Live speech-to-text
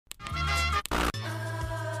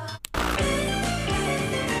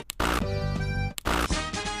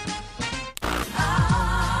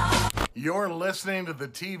You're listening to the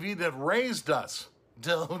TV that raised us.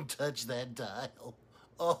 Don't touch that dial.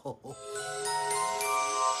 Oh.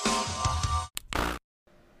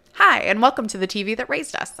 Hi, and welcome to the TV that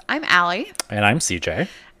raised us. I'm Allie. And I'm CJ.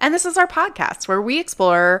 And this is our podcast where we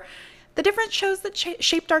explore the different shows that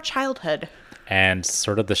shaped our childhood. And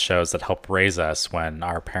sort of the shows that helped raise us when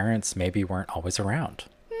our parents maybe weren't always around.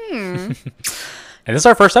 And this is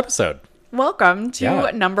our first episode. Welcome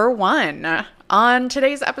to number 1. On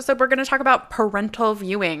today's episode, we're going to talk about parental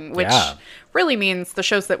viewing, which really means the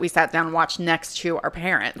shows that we sat down and watched next to our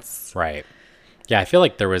parents. Right. Yeah, I feel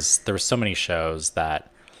like there was so many shows that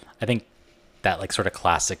I think that like sort of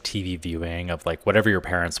classic TV viewing of like whatever your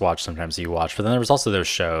parents watch, sometimes you watch. But then there was also those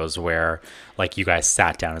shows where like you guys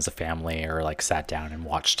sat down as a family or like sat down and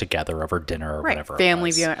watched together over dinner or whatever.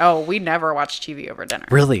 Family viewing. Oh, we never watched TV over dinner.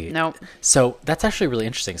 Really? Nope. So that's actually really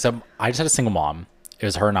interesting. So I just had a single mom. It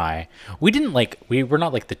was her and I. We were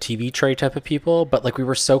not like the TV tray type of people, but like we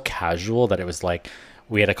were so casual that it was like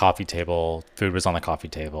we had a coffee table, food was on the coffee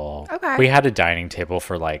table. Okay. We had a dining table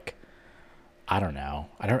for like, I don't know.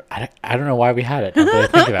 I don't know why we had it. Now that I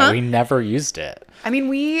think about it, we never used it. I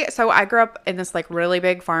mean, so I grew up in this like really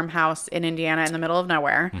big farmhouse in Indiana in the middle of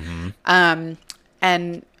nowhere. Mm-hmm.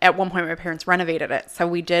 And at one point my parents renovated it. So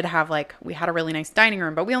we had a really nice dining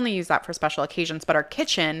room, but we only used that for special occasions. But our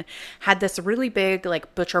kitchen had this really big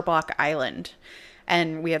like butcher block island.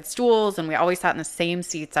 And we had stools and we always sat in the same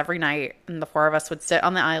seats every night. And the 4 of us would sit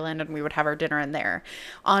on the island and we would have our dinner in there.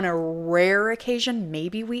 On a rare occasion,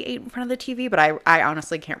 maybe we ate in front of the TV, but I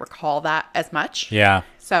honestly can't recall that as much. Yeah.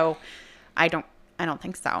 So I don't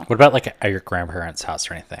think so. What about like at your grandparents'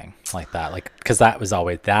 house or anything like that? Like, because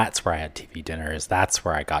that's where I had TV dinners. That's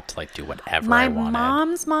where I got to like do whatever I wanted. My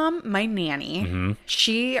mom's mom, my nanny,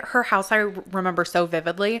 her house I remember so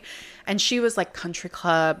vividly. And she was like country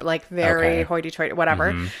club, like very hoity-toity,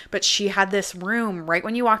 whatever. Mm-hmm. But she had this room right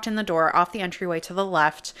when you walked in the door off the entryway to the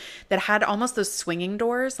left that had almost those swinging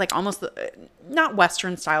doors, like almost not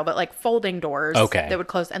Western style, but like folding doors that would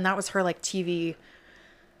close. And that was her like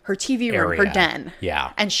her TV room, her den.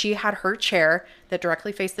 Yeah. And she had her chair that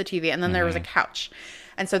directly faced the TV. And then there was a couch.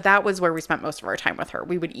 And so that was where we spent most of our time with her.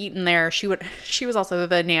 We would eat in there. She was also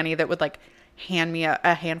the nanny that would like hand me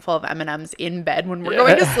a handful of M&Ms in bed when we're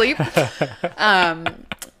going to sleep.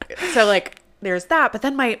 So like there's that. But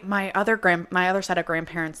then my other set of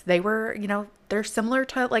grandparents, they were, they're similar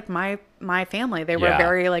to like my family. They were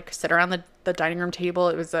very like sit around the dining room table.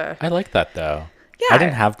 It was I like that though. Yeah. I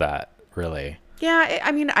didn't have that really. Yeah,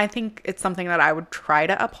 I mean, I think it's something that I would try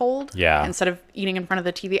to uphold. Yeah. Instead of eating in front of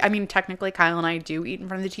the TV. I mean, technically, Kyle and I do eat in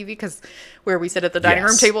front of the TV because where we sit at the dining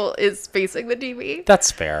room table is facing the TV.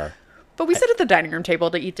 That's fair. But we sit at the dining room table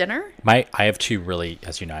to eat dinner. I have two really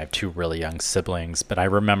young siblings, but I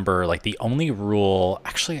remember like the only rule,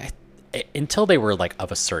 actually, until they were like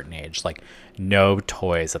of a certain age, like no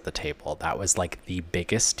toys at the table. That was like the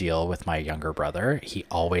biggest deal with my younger brother. He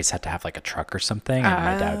always had to have like a truck or something. And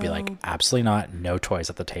my dad would be like, absolutely not. No toys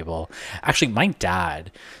at the table. Actually, my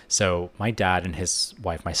dad and his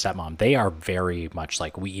wife, my stepmom, they are very much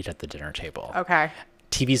like we eat at the dinner table. Okay.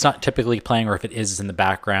 TV's not typically playing, or if it is, it's in the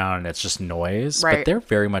background and it's just noise. Right. But they're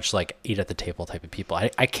very much like eat at the table type of people. I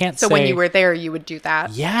can't say. So when you were there, you would do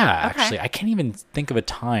that? Yeah, okay. Actually, I can't even think of a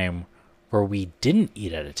time where we didn't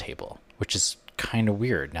eat at a table, which is kind of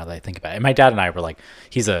weird now that I think about it. And my dad and I were like,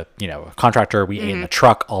 he's a contractor. We ate in the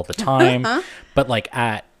truck all the time. But like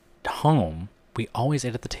at home, we always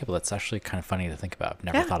ate at the table. That's actually kind of funny to think about.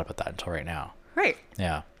 Never thought about that until right now. Right.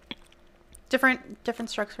 Yeah. Different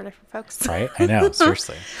strokes for different folks. Right? I know,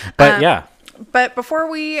 seriously. But yeah. But before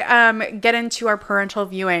we get into our parental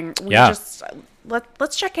viewing,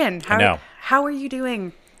 let's check in. How are you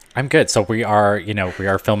doing? I'm good. So we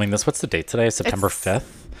are filming this. What's the date today? September 5th?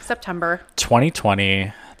 September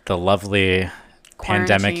 2020, the lovely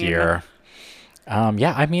pandemic year.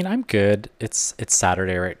 I mean, I'm good. It's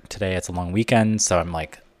Saturday right today. It's a long weekend, so I'm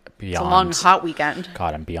like beyond. It's a long hot weekend.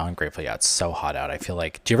 God, I'm beyond grateful. Yeah, it's so hot out. I feel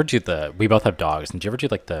like. Do you ever do we both have dogs, and do you ever do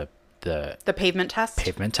like the pavement test?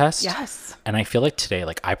 Pavement test? Yes. And I feel like today,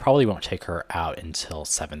 like I probably won't take her out until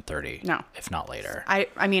 7:30. No, if not later.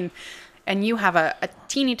 I mean. And you have a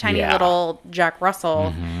teeny tiny little Jack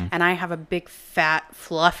Russell, and I have a big fat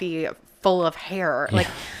fluffy full of hair. Like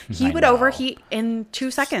he would overheat in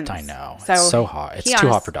 2 seconds. I know. So it's so hot. It's too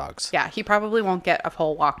hot for dogs. Yeah, he probably won't get a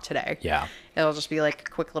full walk today. Yeah. It'll just be like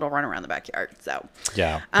a quick little run around the backyard. So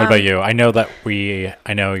yeah. What about you? I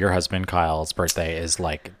know your husband Kyle's birthday is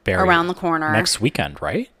like very around the corner next weekend,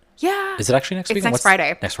 right? Yeah. Is it actually next weekend? Next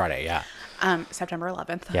Friday. Next Friday, yeah. September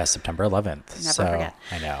 11th. Yeah, September 11th. Never forget.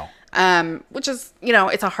 I know. Which is, you know,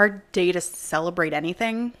 it's a hard day to celebrate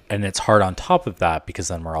anything. And it's hard on top of that because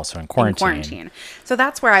then we're also in quarantine. So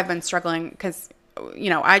that's where I've been struggling because, you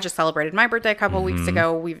know, I just celebrated my birthday a couple weeks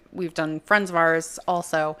ago. We've done friends of ours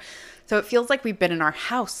also. So it feels like we've been in our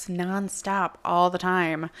house nonstop all the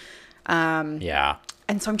time. Yeah.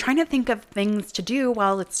 And so I'm trying to think of things to do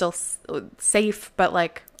while it's still safe, but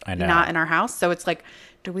like not in our house. So it's like,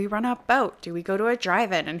 do we run a boat? Do we go to a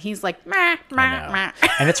drive-in? And he's like, meh, meh, meh.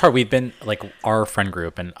 And it's hard. We've been like our friend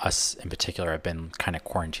group and us in particular have been kind of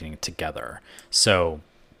quarantining together. So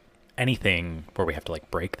anything where we have to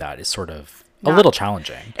like break that is sort of a little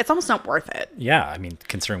challenging. It's almost not worth it. Yeah. I mean,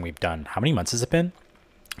 considering we've done, how many months has it been?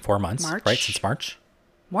 4 months, March? right? Since March?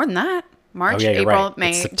 More than that. March, Oh, yeah, you're April, right. May,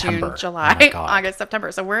 It's September. June, July, Oh my God. August,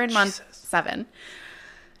 September. So we're in month 7.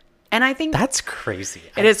 And I think That's crazy.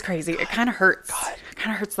 it is crazy. It kind of hurts. It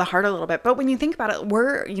kind of hurts the heart a little bit. But when you think about it,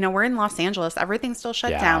 we're in Los Angeles. Everything's still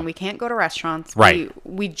shut Yeah. down. We can't go to restaurants. Right.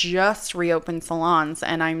 We just reopened salons,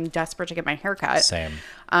 and I'm desperate to get my hair cut. Same.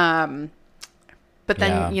 But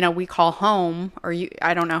then, Yeah. you know, we call home, or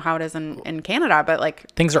I don't know how it is in Canada, but like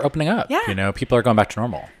Things are opening up. Yeah. You know, people are going back to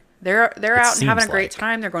normal. they're out and having a seems great like.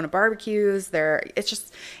 time. They're going to barbecues.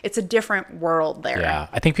 It's a different world there. Yeah.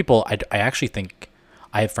 I think people, I actually think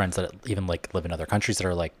I have friends that even like live in other countries that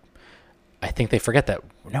are like, I think they forget that,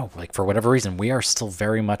 no, like for whatever reason, we are still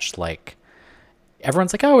very much like,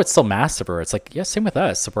 everyone's like, oh, it's still massive. Or it's like, yeah, same with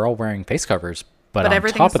us. So we're all wearing face covers. But on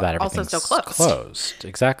everything's top of that, also everything's still closed. closed.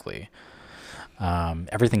 Exactly.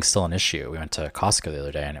 Everything's still an issue. We went to Costco the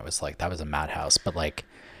other day and it was like, that was a madhouse. But like,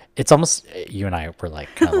 it's almost, you and I were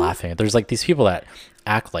like kind of laughing. There's like these people that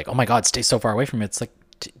act like, oh my God, stay so far away from me. It's like,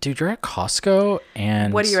 dude, you're at Costco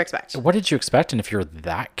and What do you expect? What did you expect? And if you're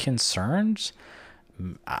that concerned,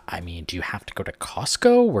 I mean, do you have to go to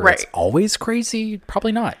Costco where it's Right. always crazy?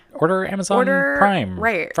 Probably not. Order Amazon Prime,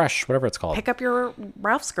 right. Fresh, whatever it's called. Pick up your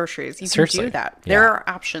Ralph's groceries. You Seriously. can do that. Yeah. There are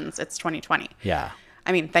options. It's 2020. Yeah.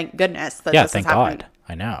 I mean, thank goodness that Yeah, this thank has happened God.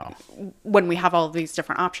 I know. when we have all these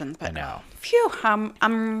different options. But I know. phew,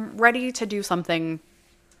 I'm ready to do something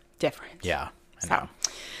different. Yeah. I So, know.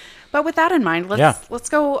 but with that in mind, Yeah. let's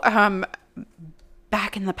go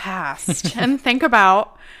back in the past and think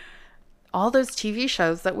about all those TV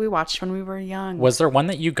shows that we watched when we were young. Was there one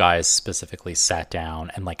that you guys specifically sat down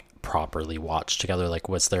and like properly watched together? Like,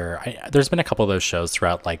 was there? There's been a couple of those shows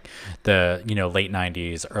throughout like the late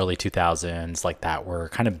 '90s, early 2000s, like that were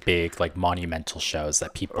kind of big, like monumental shows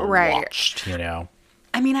that people Right. watched.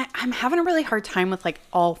 I mean, I'm having a really hard time with like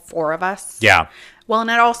all 4 of us. Yeah. Well, and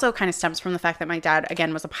it also kind of stems from the fact that my dad,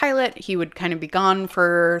 again, was a pilot. He would kind of be gone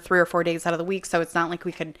for 3 or 4 days out of the week. So it's not like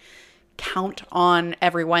we could count on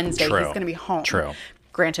every Wednesday True. he's going to be home. True.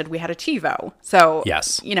 Granted, we had a TiVo. So,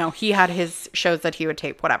 Yes. he had his shows that he would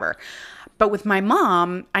tape, whatever. But with my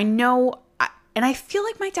mom, I know, and I feel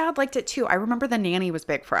like my dad liked it too. I remember The Nanny was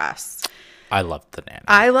big for us. I loved The Nanny.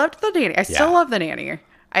 I loved The Nanny. I still Yeah. love The Nanny.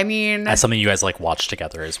 I mean, That's something you guys like watched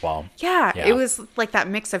together as well. yeah, Yeah. it was like that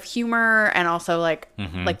mix of humor and also like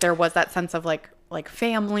there was that sense of like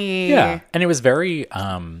family. Yeah. And it was very,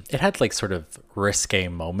 it had like sort of risque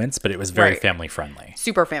moments, but it was very Right. family friendly.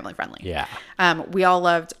 Super family friendly. Yeah. We all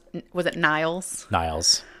loved, was it Niles?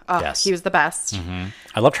 Niles. Oh, yes. he was the best.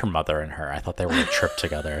 I loved her mother and her. I thought they were a trip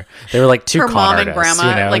together. They were like two Her con mom and artists,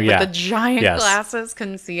 grandma, like Yeah. with the giant Yes. glasses,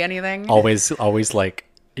 couldn't see anything. Always like,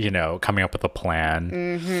 coming up with a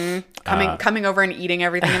plan. Coming over and eating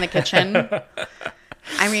everything in the kitchen.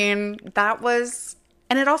 I mean, that was,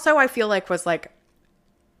 and it also I feel like was like,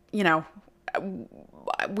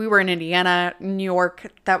 we were in Indiana, New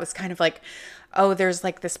York. That was kind of like, oh, there's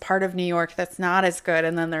like this part of New York that's not as good,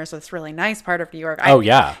 and then there's this really nice part of New York. Oh,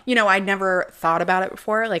 yeah. I never thought about it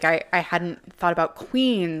before. Like I hadn't thought about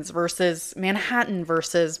Queens versus Manhattan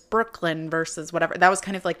versus Brooklyn versus whatever. That was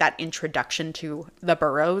kind of like that introduction to the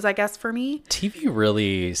boroughs, I guess, for me. TV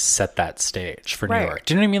really set that stage for New Right. York.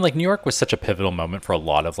 Do you know what I mean? Like New York was such a pivotal moment for a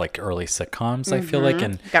lot of like early sitcoms, I feel like.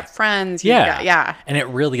 And You got Friends. yeah. And it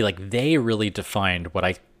really they really defined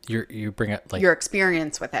what you bring up like Your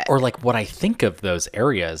experience with it. or like what I think of those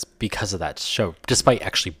areas because of that show, despite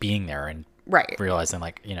actually being there and Right. realizing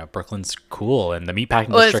like, Brooklyn's cool and the meatpacking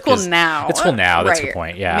Well, district it's cool now. It's cool now. That's the Right.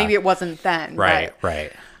 point. Yeah. Maybe it wasn't then. Right. But,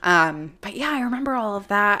 Right. but yeah, I remember all of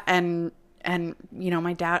that. And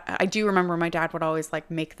my dad, I do remember my dad would always like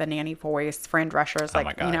make the nanny voice for Drescher's. my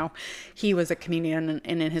Like, God. he was a comedian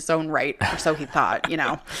in his own right, or so he thought,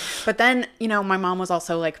 But then, my mom was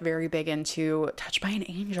also like very big into Touched by an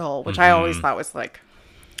Angel, which I always thought was like,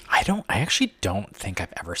 I actually don't think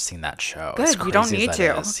I've ever seen that show. Good, As you don't crazy as need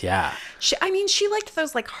that to. is. Yeah. She liked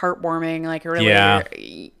those like heartwarming, like really Yeah.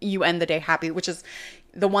 you end the day happy, which is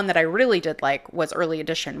the one that I really did like was Early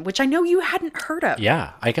Edition, which I know you hadn't heard of.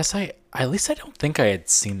 Yeah. I guess at least I don't think I had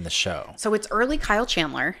seen the show. So it's early Kyle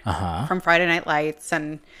Chandler from Friday Night Lights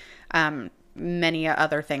and many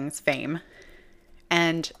other things fame.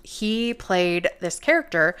 And he played this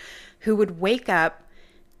character who would wake up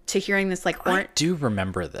to hearing this like I orange. do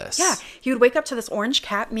remember this. Yeah, he would wake up to this orange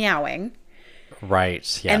cat meowing, Right.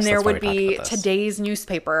 Yes. and there that's why would we talked be about this. today's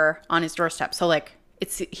newspaper on his doorstep. So like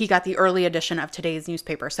he got the early edition of today's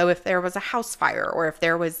newspaper. So if there was a house fire or if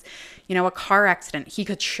there was, a car accident, he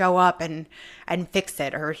could show up and fix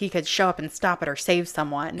it, or he could show up and stop it or save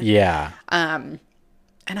someone. Yeah. And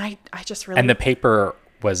I just really And the paper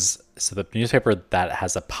was the newspaper that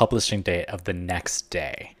has a publishing date of the next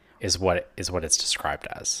day is what it's described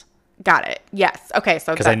as. got it. Yes. Okay.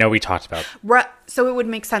 So Because I know we talked about so it would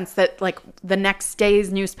make sense that like the next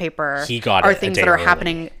day's newspaper He got are it a things day that are early.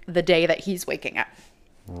 happening the day that he's waking up.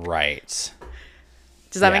 right.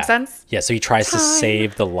 Does that make Yeah. sense? Yeah, so he tries to Time.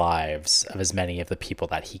 save the lives of as many of the people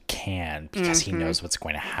that he can because he knows what's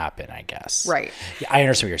going to happen, I guess. Mm-hmm. Right. Yeah, I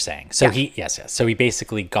understand what you're saying. So Yeah. yes. So he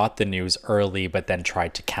basically got the news early, but then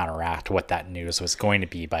tried to counteract what that news was going to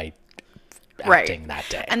be by acting that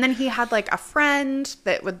day. And then he had like a friend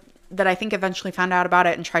that I think eventually found out about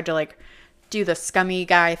it and tried to like do the scummy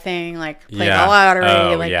guy thing, like play Yeah. the lottery,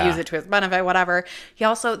 Oh, like yeah. use it to his benefit, whatever. He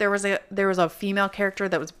also there was a female character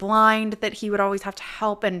that was blind that he would always have to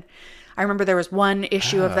help, and I remember there was one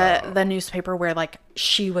issue of the newspaper where like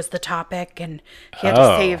she was the topic and he had to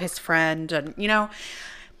Oh. save his friend, and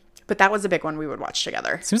but that was a big one we would watch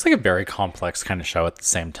together. Seems like a very complex kind of show at the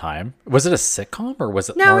same time. Was it a sitcom or was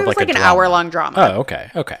it No, more it of was like like a an drama? hour-long drama. Oh, okay.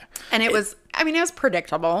 Okay. And it was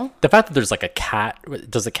predictable. The fact that there's like a cat,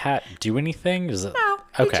 does the cat do anything? Does it? No,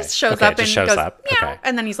 he Okay. just shows Okay, up it just and shows goes, up. meow, Okay.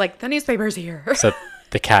 and then he's like, the newspaper's here. So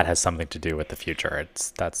the cat has something to do with the future.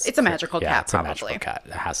 It's a magical cat, It's a magical probably. cat.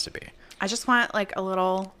 It has to be. I just want like a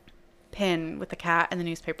little pin with the cat and the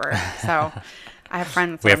newspaper. So I have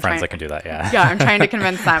friends. We so have I'm friends trying- that can do that. Yeah. Yeah, I'm trying to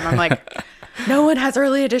convince them. I'm like, no one has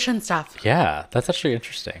early edition stuff. Yeah, that's actually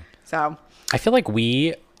interesting. So I feel like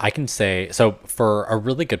I can say, so for a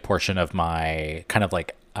really good portion of my kind of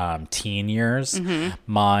like teen years,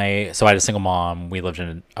 Mm-hmm. so I had a single mom. We lived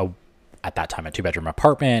in at that time a 2-bedroom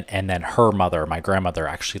apartment, and then her mother, my grandmother,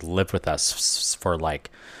 actually lived with us for like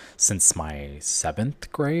since my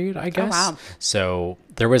 7th grade, I guess. wow. So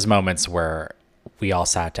there was moments where we all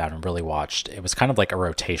sat down and really watched. It was kind of like a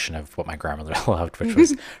rotation of what my grandmother loved, which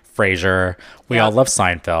was Frasier. We all loved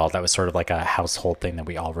Seinfeld. That was sort of like a household thing that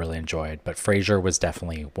we all really enjoyed. But Frasier was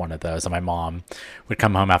definitely one of those. And my mom would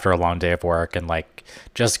come home after a long day of work and like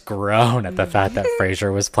just groan at the fact that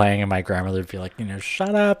Frasier was playing. And my grandmother would be like,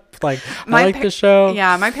 shut up. Like, I like the show.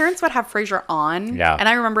 Yeah, my parents would have Frasier on. Yeah. And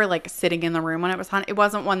I remember like sitting in the room when it was on. It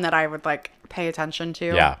wasn't one that I would like pay attention to.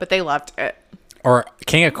 Yeah. But they loved it. Or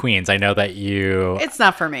King of Queens. I know that you... It's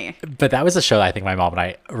not for me. But that was a show that I think my mom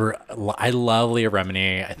and I love Leah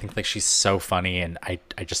Remini. I think like she's so funny, and I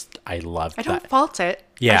loved I don't that. fault it.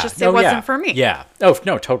 Yeah, It wasn't for me. Yeah. Oh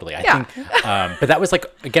no, totally. I Yeah. think. But that was like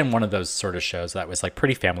again one of those sort of shows that was like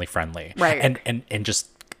pretty family friendly. Right. And just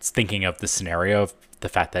thinking of the scenario of the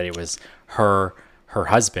fact that it was her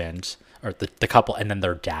husband. Or the couple, and then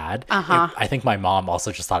their dad. I think my mom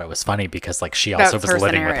also just thought it was funny because, like, she also That's was her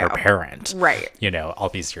living with her scenario. parent, Right. all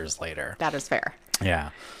these years later. That is fair.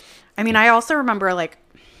 Yeah. I mean, I also remember like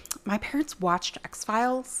my parents watched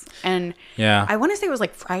X-Files, and Yeah. I want to say it was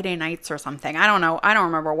like Friday nights or something. I don't know. I don't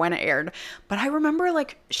remember when it aired, but I remember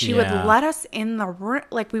like she would Yeah. let us in the room,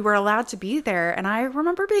 like we were allowed to be there, and I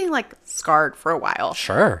remember being like scarred for a while.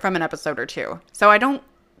 Sure. From an episode or two. So I don't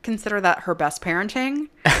consider that her best parenting.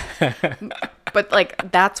 But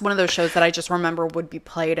like that's one of those shows that I just remember would be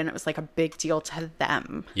played, and it was like a big deal to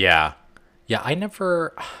them. Yeah. Yeah, I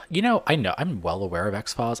never, I know, I'm well aware of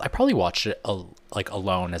X-Files. I probably watched it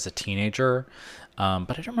alone as a teenager, but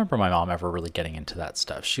I don't remember my mom ever really getting into that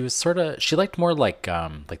stuff. She was she liked more like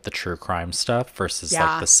the true crime stuff versus Yeah.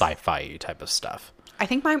 like the sci-fi type of stuff. I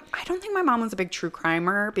don't think my mom was a big true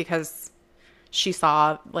crimer because she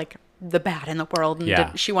saw like the bad in the world, and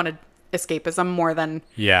Yeah. she wanted escapism more than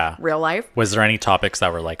Yeah. real life. Was there any topics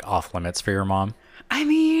that were like off limits for your mom? I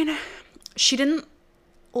mean, she didn't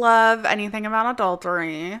love anything about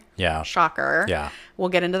adultery. Yeah. Shocker. Yeah. We'll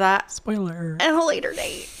get into that Spoiler. at a later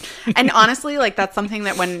date. And honestly, like that's something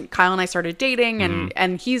that when Kyle and I started dating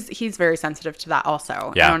and he's very sensitive to that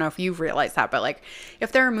also. Yeah. I don't know if you've realized that, but like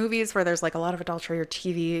if there are movies where there's like a lot of adultery or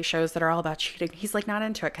TV shows that are all about cheating, he's like not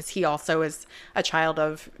into it because he also is a child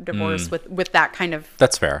of divorce with that kind of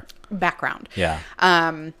That's fair. background. Yeah.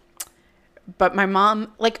 But my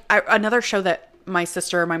mom, like another show that my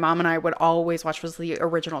sister, my mom and I would always watch was the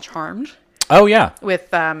original Charmed Oh, yeah. with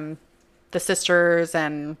the sisters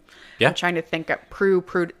and Yeah. I'm trying to think of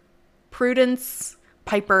Prudence,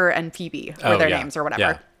 Piper, and Phoebe were their names or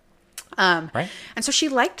whatever. Yeah. Right. And so she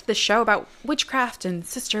liked the show about witchcraft and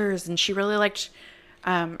sisters, and she really liked.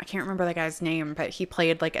 I can't remember the guy's name, but he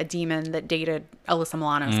played like a demon that dated Alyssa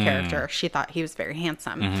Milano's character. She thought he was very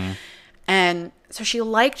handsome. And so she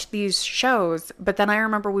liked these shows, but then I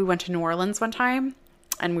remember we went to New Orleans one time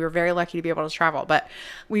and we were very lucky to be able to travel, but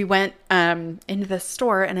we went into the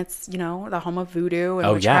store and it's, you know, the home of voodoo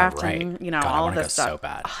and witchcraft and, you know, God, I all of wanna this go stuff. so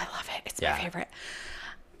bad. Oh, I love it. It's Yeah. my favorite.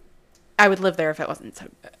 I would live there if it wasn't so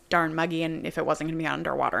darn muggy and if it wasn't going to be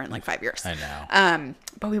underwater in like 5 years. I know.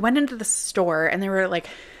 But we went into the store and they were like,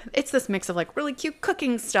 it's this mix of like really cute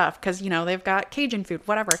cooking stuff because, you know, they've got Cajun food,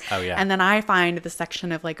 whatever. Oh, yeah. And then I find the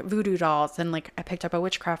section of like voodoo dolls and like I picked up a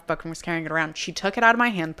witchcraft book and was carrying it around. She took it out of my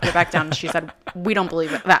hand, put it back down, and she said, we don't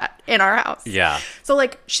believe that in our house. Yeah. So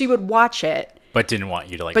like she would watch it. But didn't want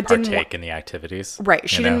you to like But didn't partake in the activities. Right.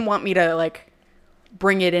 She you know? didn't want me to like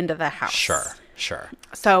bring it into the house. Sure. Sure.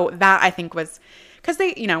 So that I think was because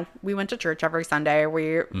they, you know, we went to church every Sunday.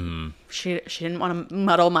 She didn't want to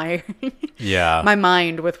muddle my Yeah. my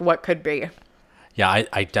mind with what could be. Yeah,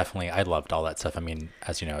 I definitely, I loved all that stuff. I mean,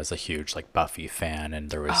 as you know, I was a huge like Buffy fan, and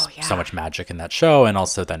there was Oh, yeah. so much magic in that show, and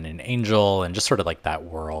also then in Angel, and just sort of like that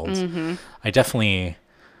world. I definitely,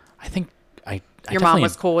 I think I Your mom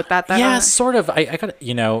was cool with that, though? Yeah, sort of. I got,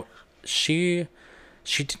 you know, she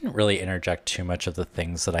didn't really interject too much of the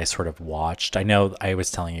things that I sort of watched. I know I was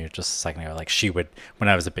telling you just a second ago, like she would, when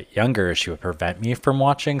I was a bit younger, she would prevent me from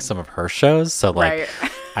watching some of her shows. So like,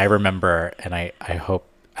 Right. I remember, and I hope,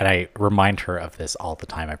 and I remind her of this all the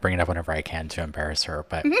time. I bring it up whenever I can to embarrass her,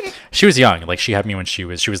 but she was young. Like she had me when she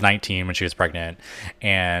was 19 when she was pregnant.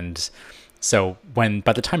 And so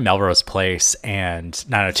by the time Melrose Place and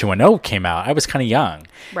 90210 came out, I was kind of young.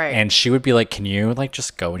 Right. And she would be like, can you like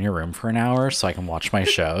just go in your room for an hour so I can watch my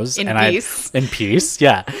shows? In and peace. In peace.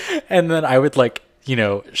 Yeah. And then I would like, you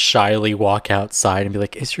know, shyly walk outside and be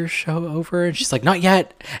like, is your show over? And she's like, not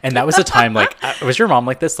yet. And that was a time like, was your mom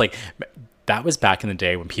like this? Like that was back in the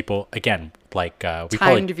day when people, again, like we call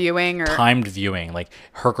Timed it viewing or timed viewing. Like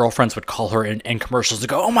her girlfriends would call her in commercials to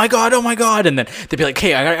go, oh my god, and then they'd be like,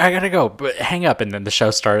 hey, I gotta go, but hang up, and then the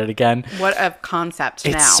show started again. what a concept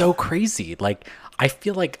now. It's so crazy. Like I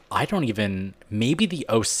feel like I don't even, maybe the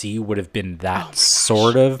OC would have been that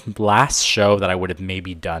sort of last show that I would have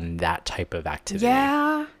maybe done that type of activity.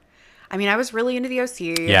 Yeah. I mean, I was really into the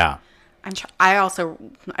OC. Yeah.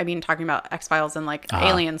 I mean, talking about X-Files and like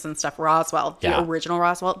aliens and stuff, Roswell, the Yeah. original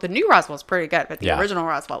Roswell. The new Roswell's pretty good, but the Yeah. original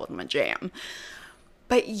Roswell was my jam.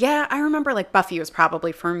 But yeah, I remember like Buffy was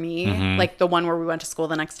probably for me, like the one where we went to school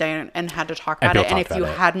the next day and had to talk about Bill it. And if talked you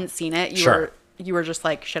about it. hadn't seen it, Sure. you were just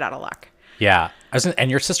like shit out of luck. Yeah. And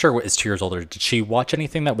your sister is 2 years older. Did she watch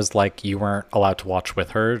anything that was like you weren't allowed to watch with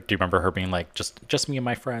her? Do you remember her being like, just me and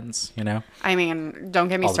my friends, you know? I mean, don't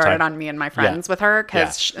get me All the started time. on me and my friends with her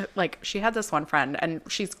because Yeah. she had this one friend and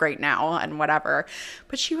she's great now and whatever,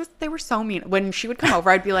 but they were so mean. When she would come over,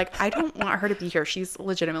 I'd be like, I don't want her to be here. She's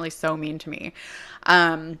legitimately so mean to me.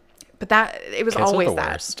 But it was Kids are always the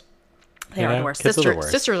that. worst. They are the worst. Kids are the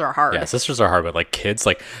worst. Sisters are hard. Yeah, sisters are hard, but like kids,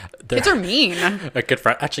 like Kids are mean. A good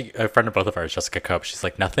friend, actually, a friend of both of ours, Jessica Cope. She's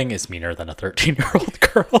like, nothing is meaner than a 13-year-old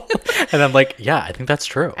girl, and I'm like, yeah, I think that's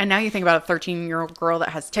true. And now you think about a 13-year-old girl that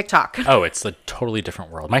has TikTok. Oh, it's a totally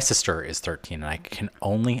different world. My sister is 13, and I can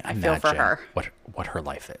only imagine feel for her. what her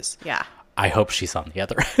life is. Yeah. I hope she's on the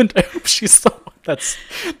other end. I hope she's someone that's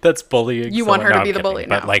bullying. You want someone. her to No, be I'm the kidding. bully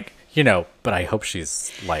but now. like, you know, but I hope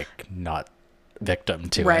she's like not victim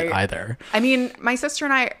to it either. I mean, my sister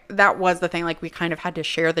and I, that was the thing. Like, we kind of had to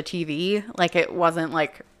share the TV. Like, it wasn't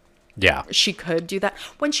like Yeah. she could do that.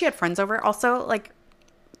 When she had friends over, also, like,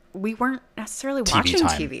 we weren't necessarily watching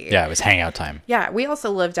time. TV. Yeah, it was hangout time. Yeah, we also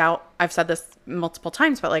lived out, I've said this multiple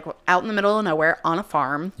times, but like out in the middle of nowhere on a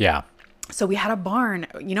farm. Yeah. So we had a barn.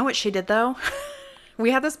 You know what she did though? We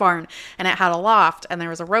had this barn and it had a loft and there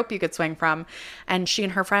was a rope you could swing from. And she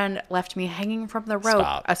and her friend left me hanging from the rope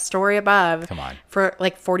Stop. a story above Come on. for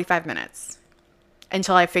like 45 minutes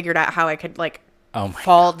until I figured out how I could like Oh my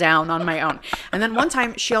fall down on my own. And then one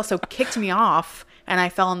time she also kicked me off and I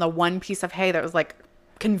fell on the one piece of hay that was like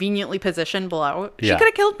conveniently positioned below, she Yeah. could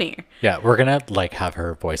have killed me. Yeah, we're gonna like have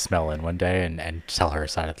her voicemail in one day and tell her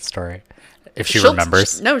side of the story if she She'll-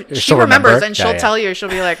 remembers. No, If she she'll remembers, remember. and she'll Yeah, yeah. tell you. She'll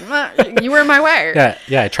be like, "You were in my way."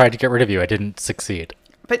 Yeah, I tried to get rid of you. I didn't succeed.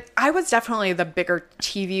 But I was definitely the bigger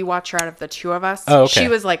TV watcher out of the two of us. Oh, okay. She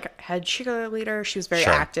was like head cheerleader. She was very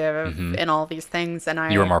Sure. active in all these things, and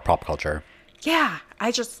I. You were more pop culture. Yeah,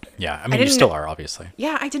 I just. Yeah, I mean, you didn't- still are, obviously.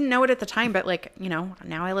 Yeah, I didn't know it at the time, but like, you know,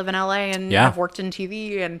 now I live in LA and Yeah. I've worked in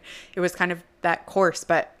TV, and it was kind of that course.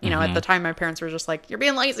 But, you know, at the time, my parents were just like, "You're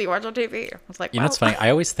being lazy, watch on TV." I was like, You know, it's funny.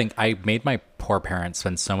 I always think I made my poor parents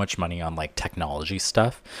spend so much money on like technology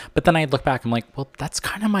stuff, but then I look back, I'm like, well, that's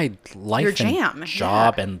kind of my life Your jam, and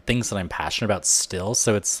job yeah. and things that I'm passionate about still.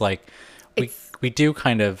 So it's like It's- we do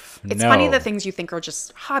kind of It's know. funny the things you think are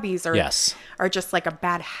just hobbies or Yes. are just like a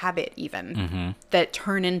bad habit even that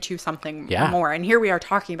turn into something Yeah. more. And here we are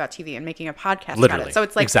talking about TV and making a podcast about Literally. it. So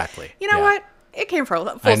it's like, Exactly. you know Yeah. what? It came full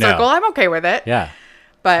I know. circle. I'm okay with it. Yeah,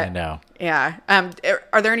 But I know. yeah.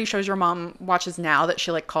 Are there any shows your mom watches now that she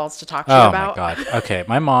like calls to talk to you Oh about? my god. Okay,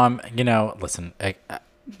 my mom. You know, listen.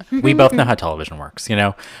 We both know how television works. You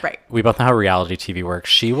know, Right. We both know how reality TV works.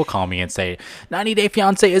 She will call me and say, "90 Day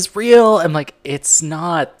Fiance is real." I'm like, "It's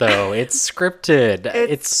not, though. It's scripted.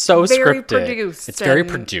 It's so very scripted. produced It's very and-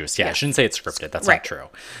 produced. Yeah, I yes. shouldn't say it's scripted. That's Right. not true.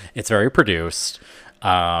 It's very produced."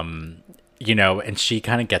 You know, and she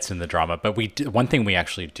kind of gets in the drama. But one thing we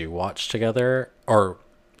actually do watch together, or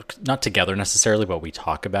not together necessarily, but we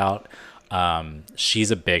talk about. She's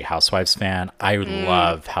a big Housewives fan. I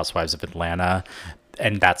love Housewives of Atlanta,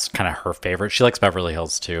 and that's kind of her favorite. She likes Beverly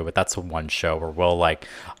Hills too, but that's the one show where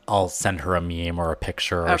I'll send her a meme or a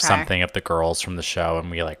picture or Okay. something of the girls from the show, and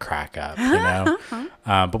we like crack up, you know.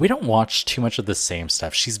 But we don't watch too much of the same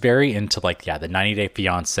stuff. She's very into the 90 Day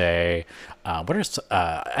Fiance.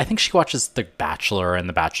 I think she watches The Bachelor and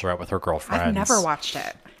The Bachelorette with her girlfriends. I've never watched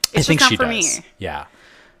it. I It's think just not she for does. me. Yeah.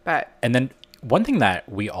 But And then one thing that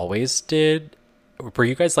we always did, were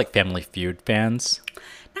you guys like Family Feud fans?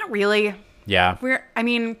 not really. Yeah.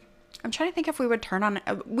 I'm trying to think if we would turn on.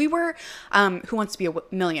 We were Who Wants to Be a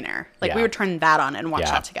Millionaire? Like we Yeah. would turn that on and watch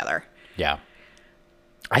Yeah. that together. Yeah.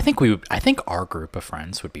 I think our group of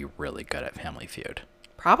friends would be really good at Family Feud.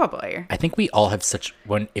 Probably. I think we all have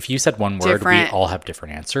if you said one word, Different- we all have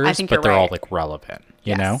different answers, I think but you're they're all right. like relevant,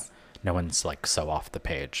 you Yes. know? No one's like so off the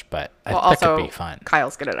page, but Well, that also, could be fun.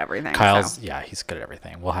 Kyle's good at everything. Kyle's, so. yeah, he's good at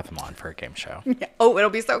everything. We'll have him on for a game show. Yeah. Oh, it'll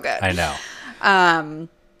be so good. I know.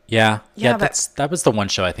 Yeah, Yeah, but- that was the one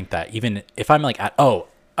show I think that even if I'm like at the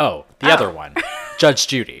other one, Judge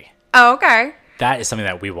Judy. Oh, okay. That is something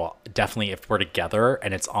that we will definitely, if we're together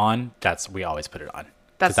and it's on, we always put it on.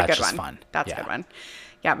 'Cause That's a good just one. fun. That's Yeah. a good one.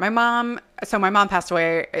 Yeah, my mom passed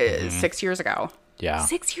away 6 years ago. Yeah.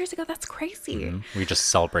 6 years ago? That's crazy. We just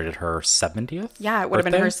celebrated her 70th. Yeah, it would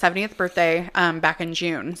have been her 70th birthday back in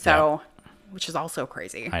June. So, which is also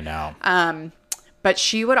crazy. I know. But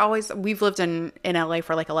she would always, we've lived in LA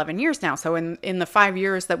for like 11 years now. So in the 5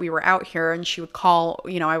 years that we were out here, and she would call,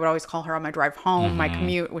 you know, I would always call her on my drive home, my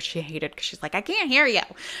commute, which she hated because she's like, I can't hear you.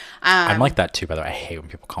 I'm like that too, by the way. I hate when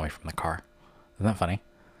people call me from the car. Isn't that funny?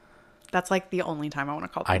 That's like the only time I want to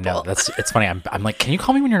call people. I know. It's funny. I'm like, can you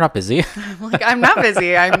call me when you're not busy? Like, I'm not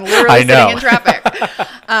busy. I'm literally I know. sitting in traffic.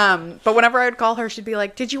 But whenever I would call her, she'd be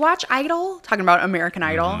like, did you watch Idol? Talking about American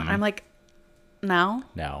Idol. And I'm like, no.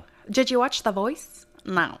 No. Did you watch The Voice?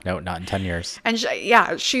 No. No, not in 10 years. And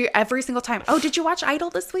she every single time, oh, did you watch Idol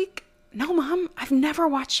this week? No, Mom, I've never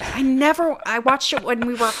watched it. I watched it when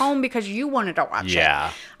we were home because you wanted to watch it.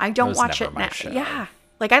 Yeah. I don't was watch never it my now. show. Yeah.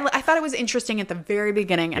 Like I thought it was interesting at the very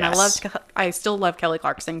beginning, and Yes. I still love Kelly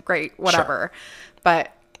Clarkson. Great, whatever.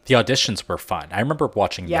 But The auditions were fun. I remember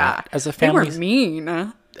watching that as a they family. were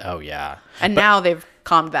mean. Oh, yeah. And now they've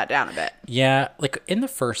calmed that down a bit. Yeah. Like in the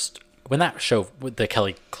first, when that show, with the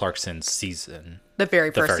Kelly Clarkson season, The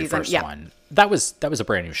very the first very season. first Yeah. one, that was a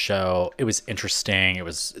brand new show. It was interesting.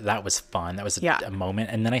 That was fun. That was a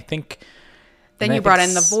moment. And then I think Then And I you brought think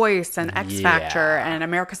in The Voice and X Factor Yeah. and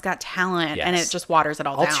America's Got Talent, and Yes. it just waters it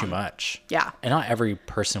all down. too much. Yeah. And not every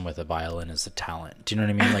person with a violin is a talent. Do you know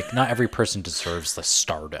what I mean? Like, not every person deserves the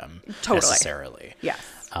stardom Totally. necessarily. Yes.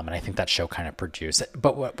 And I think that show kind of produced it.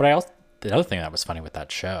 But the other thing that was funny with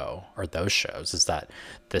that show, or those shows, is that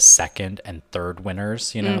the second and third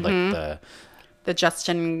winners, you know, Mm-hmm. like The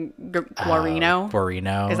Justin Guarino.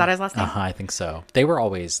 Guarino. Is that his last name? I think so.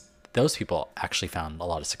 Those people actually found a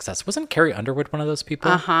lot of success. Wasn't Carrie Underwood one of those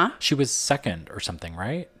people? She was second or something,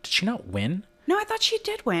 right? Did she not win? No, I thought she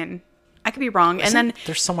did win. I could be wrong. And Isn't then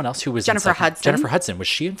there's someone else who was in Jennifer second. Hudson? Jennifer Hudson. Was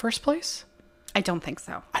she in first place? I don't think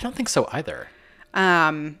so. I don't think so either.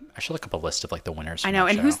 I should look up a list of like the winners. I know.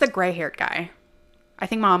 And who's the gray haired guy? I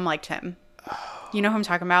think Mom liked him. You know who I'm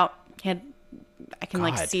talking about? I can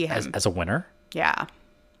like see him as a winner. Yeah.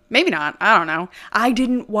 Maybe not. I don't know. I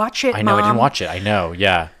didn't watch it. I know. Mom. I didn't watch it. I know.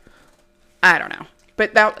 Yeah. I don't know.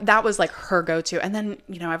 But that was like her go-to. And then,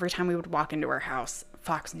 you know, every time we would walk into her house,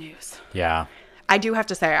 Fox News. Yeah. I do have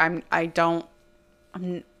to say, I'm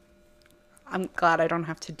glad I don't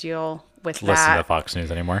have to deal with that. Listen to Fox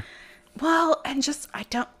News anymore. Well, and just, I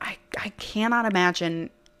cannot imagine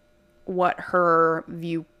what her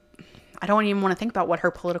view, I don't even want to think about what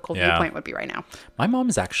her political viewpoint would be right now. My mom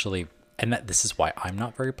is actually, and this is why I'm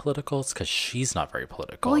not very political, it's because she's not very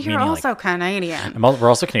political. Well, you're also Canadian. We're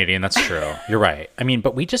also Canadian, that's true. You're right. I mean,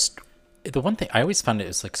 but the one thing, I always found it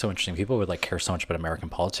was like so interesting. People would like care so much about American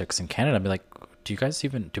politics in Canada. I'd be like, do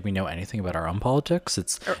we know anything about our own politics?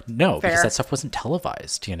 No, because that stuff wasn't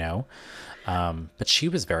televised, you know? But she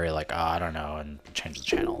was very like, I don't know, and change the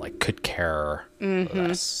channel, like could care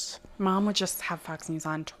less. Mom would just have Fox News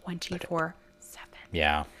on 24/7.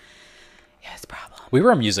 Yeah. Yes, problem. We were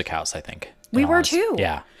a music house, I think. We were too.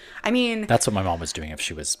 Yeah. I mean, that's what my mom was doing if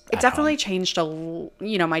she was it definitely changed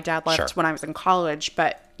my dad left when I was in college,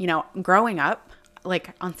 but you know, growing up,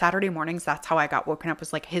 like on Saturday mornings, that's how I got woken up,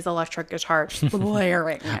 was like his electric guitar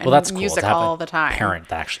blaring. Well, that's cool. Music all the time. Parent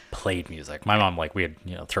that actually played music. My mom, like, we'd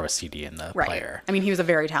throw a CD in the player. I mean, he was a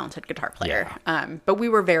very talented guitar player. Yeah. But we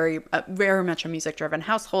were very much a music driven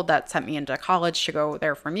household. That sent me into college to go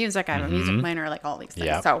there for music. I have a music minor, like all these things.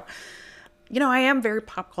 Yep. So, you know, I am very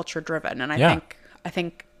pop culture driven, and I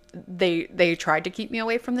think they tried to keep me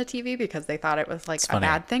away from the TV because they thought it was like a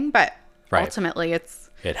bad thing, but ultimately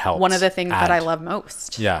it helps. One of the things that I love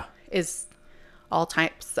most is all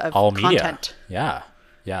types of content. Media.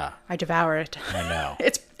 Yeah. I devour it. I know.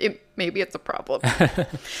 Maybe it's a problem,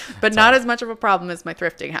 but not as much of a problem as my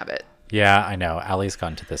thrifting habit. Yeah, I know. Allie's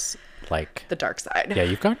gone to this, like, the dark side. Yeah,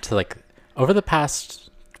 you've gone to, like, over the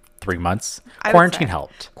past 3 months, quarantine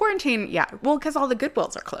helped. Quarantine, yeah. Well, because all the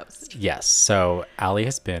Goodwills are closed. Yes. So Allie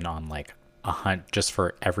has been on like a hunt just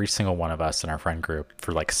for every single one of us in our friend group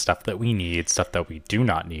for like stuff that we need, stuff that we do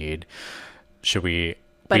not need. The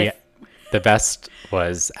best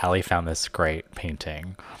was Allie found this great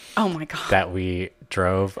painting. Oh my God. That we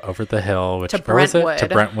drove over the hill, to Brentwood. To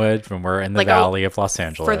Brentwood, when we're in the valley of Los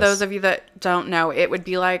Angeles. For those of you that don't know, it would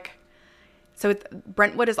be like,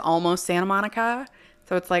 Brentwood is almost Santa Monica.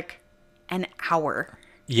 So it's like an hour.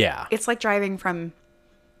 Yeah. It's like driving from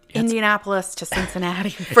Indianapolis to Cincinnati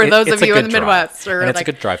for those of you in the Midwest. And it's a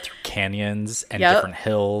good drive through canyons and different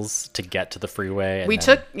hills to get to the freeway. We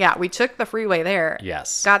took the freeway there.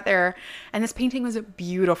 Yes. Got there, and this painting was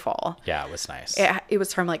beautiful. Yeah, it was nice. It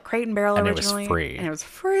was from like Crate and Barrel originally. And it was free. And it was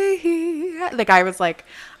free. The guy was like,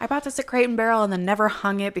 I bought this at Crate and Barrel and then never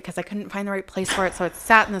hung it because I couldn't find the right place for it. So it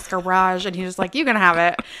sat in this garage, and he was like, you can have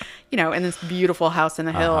it, you know, in this beautiful house in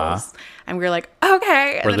the hills. And we were like,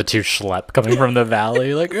 okay. Or the two schlep coming from the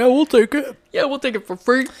valley, like, yeah, we'll take it. Yeah, we'll take it for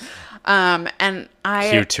free. And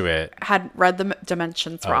I had read the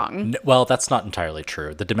dimensions wrong. Well, that's not entirely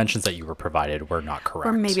true. The dimensions that you were provided were not correct.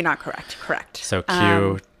 Or maybe not correct. Correct. So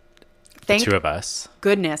the two of us.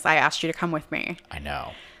 Goodness, I asked you to come with me. I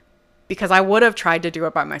know. Because I would have tried to do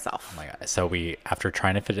it by myself. Oh my God. So after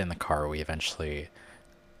trying to fit it in the car, we eventually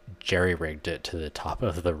jerry-rigged it to the top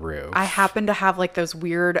of the roof. I happen to have like those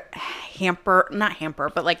weird not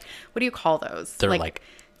hamper, but like, what do you call those? They're like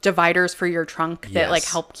dividers for your trunk that like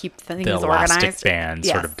help keep things the organized. Elastic band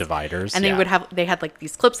sort of dividers. And they had like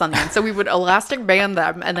these clips on the end. So we would elastic band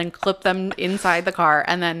them and then clip them inside the car.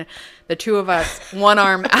 And then the two of us, one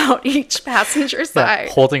arm out each passenger side.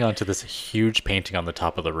 Holding onto this huge painting on the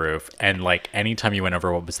top of the roof. And like anytime you went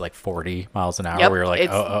over what was like 40 miles an hour, we were like,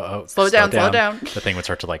 slow down. The thing would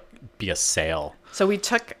start to like be a sail. So we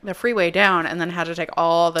took the freeway down and then had to take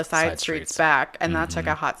all the side streets back. And that took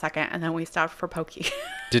a hot second. And then we stopped for Pokey.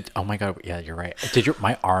 Oh my God. Yeah, you're right.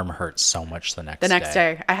 my arm hurt so much the next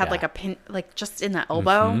day. I had like a pin, like just in the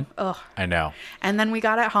elbow. Ugh. I know. And then we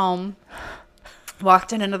got it home,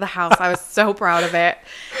 walked into the house. I was so proud of it.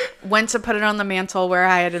 Went to put it on the mantle where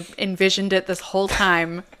I had envisioned it this whole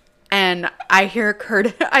time. And I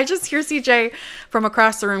just hear CJ from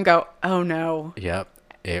across the room go, oh no. Yep.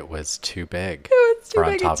 It was too big.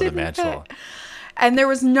 On top of the mantle. And there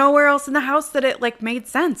was nowhere else in the house that it like made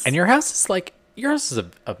sense. And your house is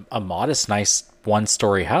a modest, nice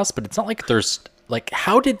 1-story house, but it's not like there's like,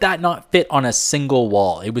 how did that not fit on a single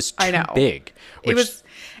wall? It was too big.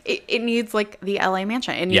 It needs like the LA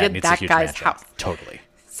mansion. It needed that guy's house. Totally.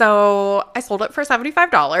 So I sold it for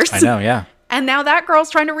 $75. I know, yeah. And now that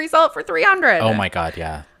girl's trying to resell it for $300. Oh my God,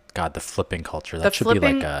 yeah. God, the flipping culture. The That should be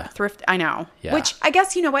flipping like a thrift. I know. Yeah. Which I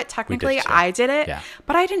guess, you know what? Technically, too. I did it. Yeah.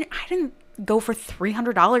 But I didn't go for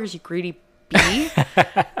 $300, you greedy bee.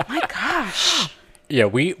 My gosh. yeah.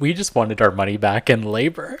 We just wanted our money back in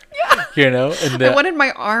labor. Yeah. You know, and I wanted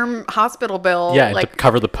my arm hospital bill. yeah, and like to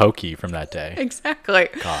cover the pokey from that day. exactly.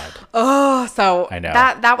 God. Oh, so I know.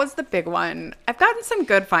 that was the big one. I've gotten some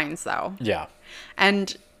good finds though. Yeah.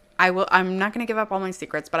 And I'm not going to give up all my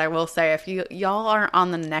secrets, but I will say if y'all aren't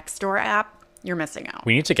on the Nextdoor app, you're missing out.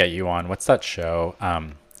 We need to get you on. What's that show?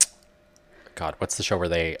 God, what's the show where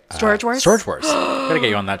they Storage Wars? Storage Wars. Gotta get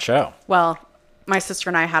you on that show. Well, my sister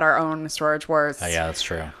and I had our own Storage Wars Oh, yeah, that's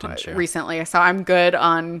true. Didn't you? recently, so I'm good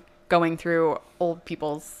on going through old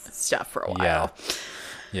people's stuff for a while. Yeah.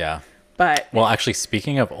 Yeah. But Well, actually,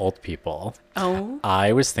 speaking of old people, oh,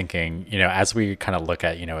 I was thinking, you know, as we kind of look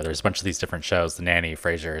at, you know, there's a bunch of these different shows, The Nanny,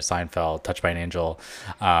 Frasier, Seinfeld, Touched by an Angel.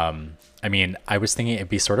 I mean, I was thinking it'd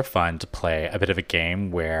be sort of fun to play a bit of a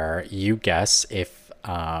game where you guess if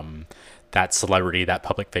that celebrity, that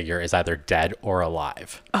public figure is either dead or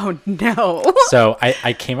alive. oh no. So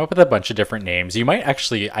I came up with a bunch of different names. You might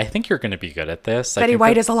actually, I think you're going to be good at this. I Betty think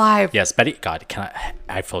White that- is alive. Yes, Betty. God,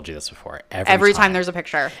 I've told you this before. Every time there's a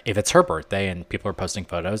picture. if it's her birthday and people are posting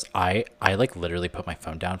photos, I like literally put my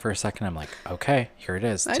phone down for a second. I'm like, okay, here it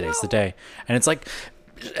is. Today's the know. day. And it's like,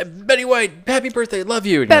 Betty White, happy birthday, love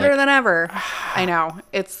you. And you're Better like, than ever. I know.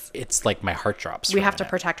 it's like my heart drops. We for a have to minute.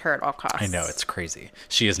 protect her at all costs. I know, it's crazy.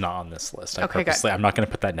 She is not on this list. Okay, good. I'm not going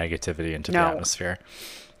to put that negativity into the No. atmosphere.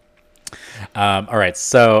 All right,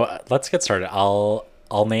 so let's get started. I'll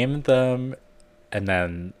name them, and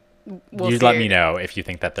then We'll you let see. me know if you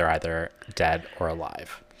think that they're either dead or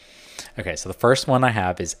alive. Okay, so the first one I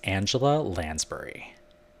have is Angela Lansbury,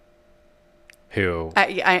 who,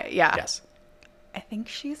 yeah. yes, I think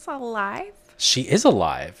she's alive. she is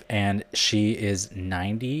alive, and she is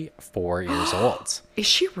 94 years old. Is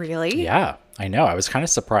she really? Yeah, I know. I was kind of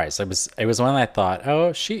surprised. It was one that I thought,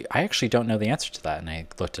 oh, I actually don't know the answer to that, and I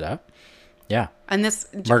looked it up. Yeah, And this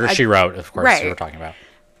Murder She Wrote, of course, Right. we were talking about.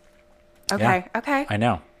 Okay. Yeah. Okay. I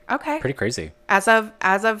know, Okay. pretty crazy. As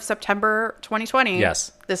of September 2020.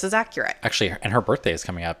 Yes. This is accurate. Actually, and her birthday is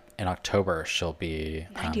coming up in October. She'll be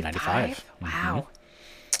 95. Wow.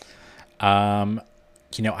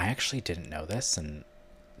 You know, I actually didn't know this, and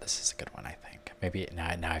this is a good one, I think. Maybe now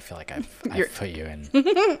I feel like I've put you in.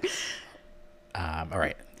 All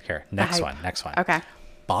right, here, next hype. one. Okay.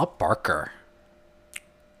 Bob Barker.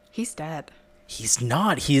 He's dead. He's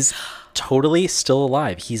not. He's totally still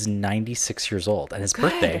alive. He's 96 years old, and his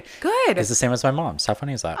birthday Good. is the same as my mom's. How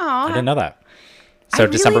funny is that? Aw. I didn't know that. So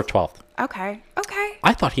really- December 12th. Okay. Okay.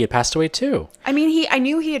 I thought he had passed away too. I mean, I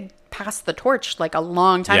knew he had passed the torch like a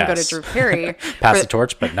long time ago to Yes. Drew Carey. Passed the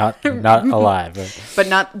torch, but not alive. But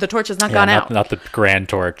not the torch has not Yeah, gone not, out. not the grand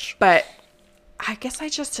torch. But I guess I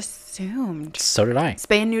just assumed. So did I.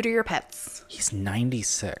 Spay and neuter your pets. He's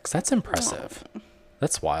 96. That's impressive.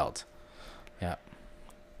 That's wild.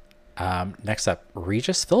 Yeah. Next up,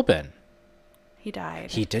 Regis Philbin. He died.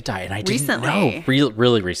 He did die, and I didn't Recently. know.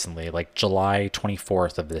 Really recently, like July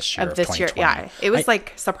 24th of this year. of this year. 2020. Yeah. It was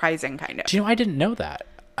like surprising kind of. Do you know I didn't know that?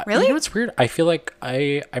 Really? You know what's weird? I feel like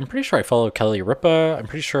I'm pretty sure I follow Kelly Ripa. I'm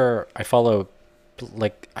pretty sure I follow,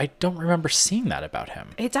 like, I don't remember seeing that about him.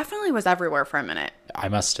 It definitely was everywhere for a minute. I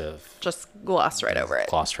must have Just glossed right over it.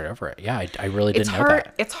 glossed right over it. Yeah, I really It's didn't know hard.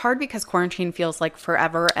 that. It's hard because quarantine feels like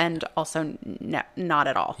forever and also not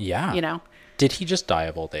at all. Yeah. You know? Did he just die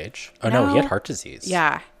of old age? Oh no, he had No. heart disease.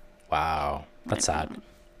 Yeah. Wow, that's sad.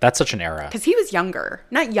 That's such an era. Because he was younger.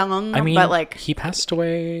 Not young, I mean, but like, he passed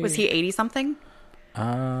away. was he 80 something?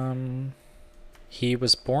 He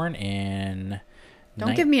was born in.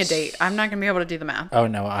 Don't give me a date. I'm not going to be able to do the math. Oh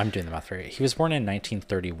no, I'm doing the math for you. He was born in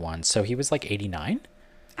 1931, so he was like 89,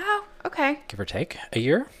 Oh, okay. give or take a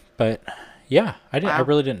year. But yeah, I didn't. I Wow.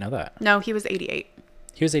 really didn't know that. No, he was 88.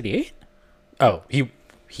 He was 88. Oh,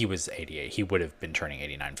 he was 88. He would have been turning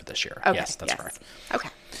 89 for this year. Okay. Yes, that's correct. Okay.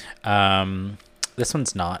 This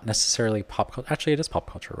one's not necessarily pop culture. Actually, it is pop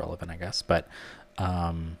culture relevant, I guess. But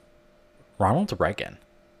Ronald Reagan.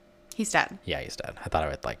 He's dead. Yeah, he's dead. I thought I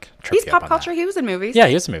would like trip He's you up pop on culture. that. He was in movies. Yeah,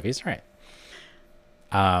 he was in movies, right?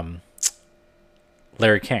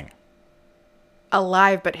 Larry King.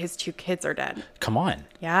 Alive, but his 2 kids are dead. Come on.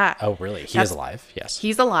 Yeah. Oh, really? He is That's- alive. Yes.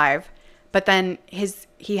 He's alive, but then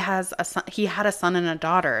he has a son. He had a son and a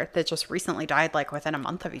daughter that just recently died, like within a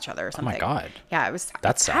month of each other or Oh something. my God. Yeah, it was.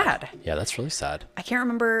 That's sad. Yeah, that's really sad. I can't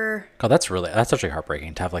remember. God, that's actually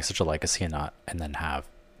heartbreaking to have like such a legacy and then have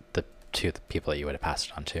the people that you would have passed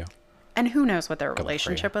it on to. And who knows what their for you.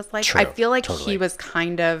 relationship was like. True, I feel like totally. he was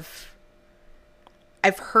kind of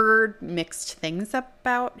I've heard mixed things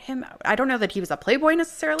about him. I don't know that he was a playboy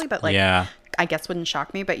necessarily, but like, Yeah. I guess wouldn't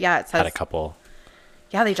shock me. But yeah, it Had says, a couple.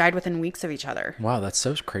 yeah, they died within weeks of each other. Wow, that's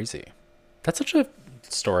so crazy. That's such a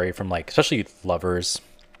story from like, especially lovers,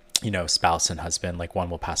 you know, spouse and husband, like one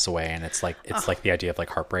will pass away and it's like the idea of like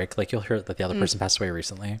heartbreak. Like you'll hear that the other person passed away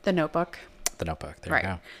recently. The Notebook. The Notebook. There Right. you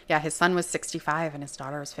go. Yeah, his son was 65 and his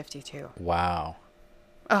daughter was 52. Wow.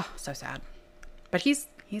 Oh, so sad. But he's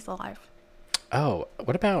alive. Oh,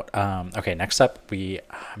 what about okay, next up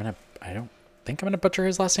I don't think I'm gonna butcher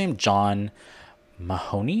his last name. John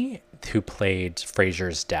Mahoney, who played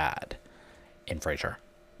Frasier's dad in Frasier.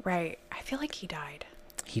 Right. I feel like he died.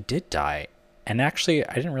 He did die. And actually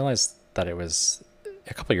I didn't realize that it was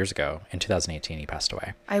a couple years ago. In 2018 he passed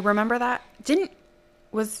away. I remember that.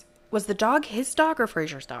 Was the dog his dog or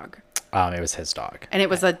Frasier's dog? It was his dog. And it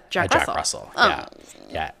was a Jack Russell. Jack Russell. Oh. Yeah.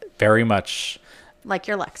 Yeah. Very much Like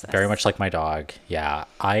your Lexus. Very much like my dog. Yeah.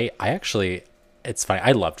 I actually, it's funny.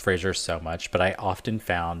 I loved Frasier so much, but I often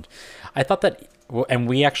found, I thought that, and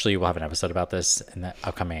we actually will have an episode about this in the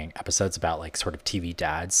upcoming episodes about like sort of TV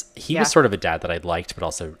dads. He Yeah. was sort of a dad that I liked, but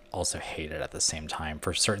also hated at the same time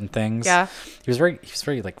for certain things. Yeah. He was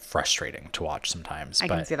very like frustrating to watch sometimes. I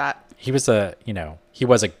but can see that. He was he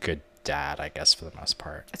was a good dad, I guess, for the most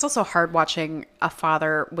part. It's also hard watching a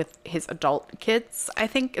father with his adult kids. I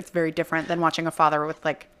think it's very different than watching a father with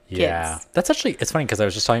like kids. Yeah, that's actually, it's funny because I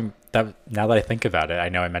was just talking that now that I think about it, I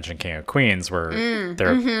know I mentioned King of Queens where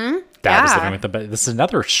their dad was Yeah. living with them, but this is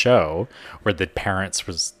another show where the parents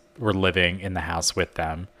were living in the house with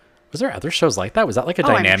them. Was there other shows like that? Was that like a Oh,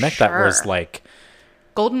 I'm dynamic that was sure. like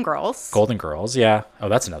Golden Girls. Golden Girls? Yeah. Oh,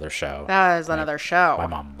 that's another show. That is another show. My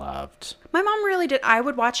mom loved. My mom really did. I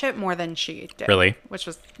would watch it more than she did. Really? Which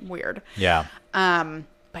was weird. Yeah.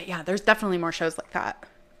 But yeah, there's definitely more shows like that.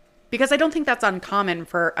 Because I don't think that's uncommon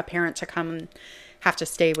for a parent to come and have to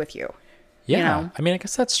stay with you. Yeah. know? I mean, I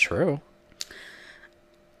guess that's true.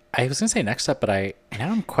 I was gonna say next up, but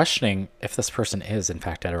now I'm questioning if this person is in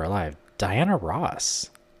fact dead or alive. Diana Ross.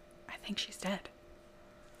 I think she's dead.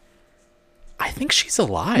 I think she's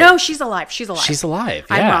alive. No, she's alive. She's alive. She's alive.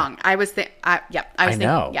 I'm yeah. wrong. I was thinking. I was I thinking.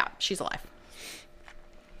 know. Yeah, she's alive.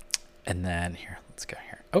 And then here, let's go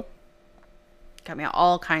here. Oh, Got me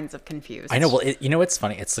all kinds of confused. I know. Well, you know what's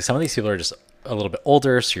funny? It's like some of these people are just a little bit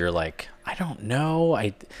older, so you're like, I don't know.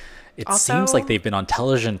 It Also- seems like they've been on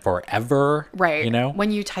television forever. Right. You know?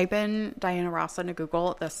 When you type in Diana Ross into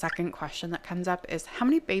Google, the second question that comes up is how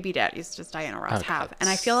many baby daddies does Diana Ross Oh, have? And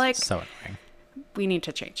I feel like so annoying. we need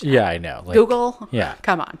to change that. Yeah, I know. Like, Google. Yeah.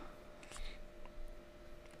 Come on.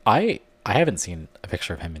 I haven't seen a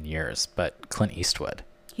picture of him in years, but Clint Eastwood,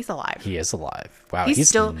 He's alive. he is alive. Wow, He's he's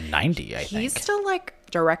still- 90, I He's think. still like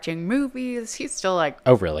directing movies. He's still like,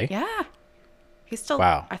 Oh, really? yeah. He's still,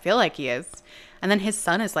 Wow. I feel like he is. And then his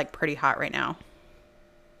son is like pretty hot right now.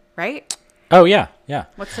 Right? Oh, yeah, yeah.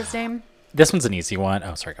 What's his name? This one's an easy one.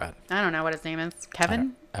 Oh, sorry, go ahead. I don't know what his name is.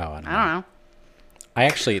 Kevin? I don't I don't know. I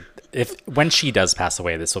actually, when she does pass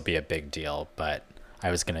away, this will be a big deal. But I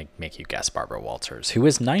was gonna make you guess Barbara Walters, who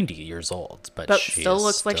is 90 years old, but But she still is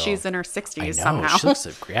looks like still- she's in her I 60s know. somehow. She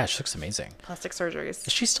looks amazing. Plastic surgeries.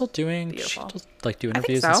 Is she still doing? Does she Beautiful. still, like do think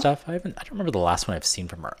interviews and so. stuff? I don't remember the last one I've seen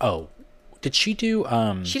from her. Oh, did she do?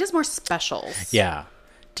 She does more specials. Yeah.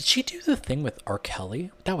 Did she do the thing with R. Kelly?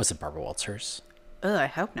 That wasn't Barbara Walters. Ugh, I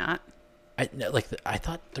hope not. I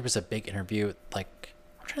thought there was a big interview. Like,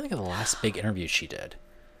 I'm trying to think of the last big interview she did.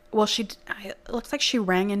 Well, it looks like she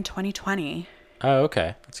rang in 2020. Oh,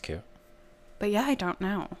 okay, that's cute. But yeah, I don't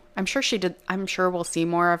know. I'm sure she did. I'm sure we'll see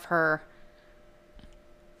more of her.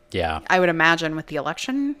 Yeah. I would imagine with the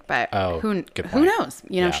election, but Oh, who good who point. knows?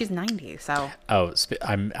 You know, Yeah. she's 90, so Oh,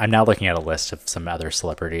 I'm now looking at a list of some other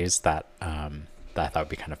celebrities that that I thought would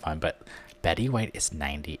be kind of fun. But Betty White is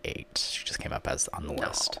 98. She just came up as on the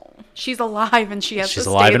list. she's alive and she has She's to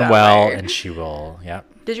alive stay and that well, way. and she will. Yeah.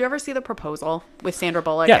 Did you ever see The Proposal with Sandra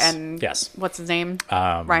Bullock Yes, and yes. what's his name?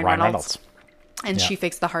 Ryan Reynolds. Reynolds. And Yeah. she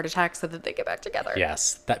fakes the heart attack so that they get back together.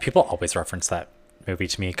 Yes, that people always reference that movie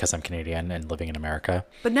to me because I'm Canadian and living in America.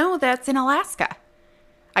 But no, that's in Alaska.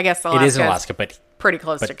 I guess Alaska It is in Alaska, but pretty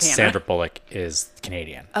close to Canada. Sandra Bullock is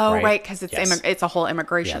Canadian. Oh, right, because it's Yes. it's a whole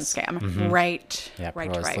immigration Yes. Mm-hmm. scam. Right. Yeah, right,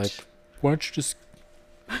 people are always right. like, why don't you just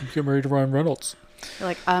get married to Ryan Reynolds? You're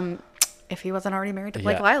like, if he wasn't already married to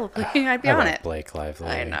Blake Yeah. Lively, I'd be I on like it. Blake Lively.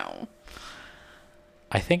 I know.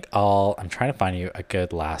 I think I'm trying to find you a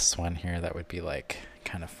good last one here that would be like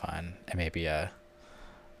kind of fun and maybe a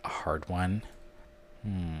hard one.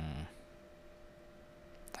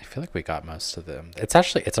 I feel like we got most of them.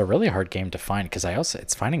 It's a really hard game to find because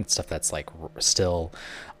it's finding stuff that's like still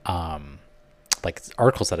like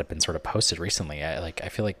articles that have been sort of posted recently. I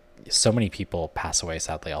feel like so many people pass away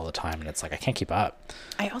sadly all the time, and it's like I can't keep up.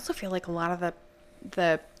 I also feel like a lot of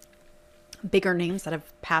the bigger names that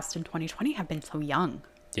have passed in 2020 have been so young.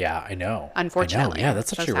 Yeah, I know. Unfortunately. Yeah, that's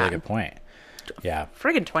So actually a really sad. good point. Yeah,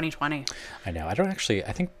 Friggin' 2020. I know. I don't actually.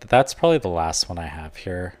 I think that's probably the last one I have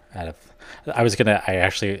here. I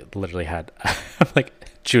actually literally had like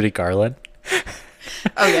Judy Garland.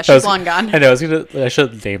 Oh yeah, I she's was- long gone. I know. I should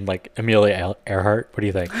have named like Amelia Earhart. What do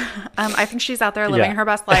you think? I think she's out there living Yeah. her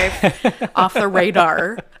best life off the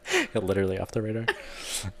radar. Literally off the radar.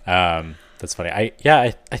 That's funny.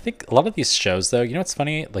 I think a lot of these shows though, you know what's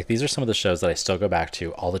funny? Like these are some of the shows that I still go back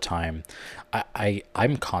to all the time.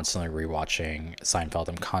 I'm constantly rewatching Seinfeld.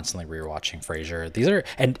 I'm constantly rewatching Frasier. These are,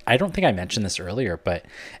 and I don't think I mentioned this earlier, but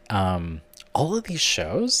all of these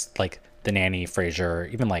shows, like The Nanny,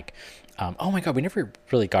 Frasier, even like oh my God, we never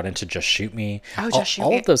really got into Just Shoot Me. Oh, Just Shoot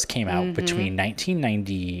all Me. of those came out between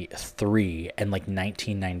 1993 and like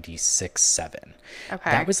 1996-7.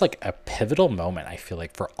 Okay. That was like a pivotal moment, I feel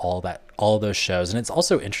like, for all those shows. And it's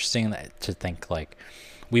also interesting to think like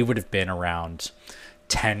we would have been around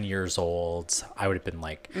 10 years old. I would have been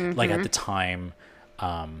like at the time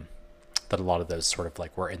that a lot of those sort of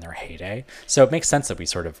like were in their heyday. So it makes sense that we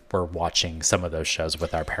sort of were watching some of those shows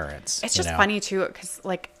with our parents. It's you just know? funny too, because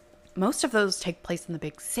like most of those take place in the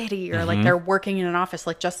big city, or Mm-hmm. like they're working in an office.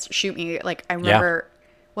 Like Just Shoot Me. Like I remember,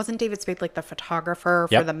 wasn't David Spade like the photographer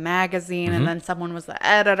for Yep. the magazine, and then someone was the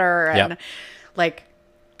editor, and Yep. like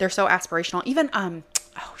they're so aspirational. Even oh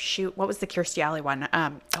shoot, what was the Kirstie Alley one?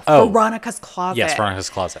 Oh. Veronica's Closet. Yes, Veronica's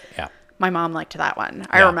Closet. Yeah. My mom liked that one.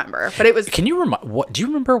 I Yeah. remember, but it was. Can you do you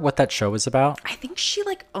remember what that show was about? I think she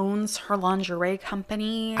like owns her lingerie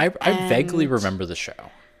company. I vaguely and- remember the show.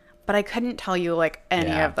 but I couldn't tell you like any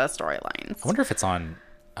Yeah. of the storylines. I wonder if it's on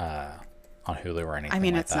Hulu or anything. I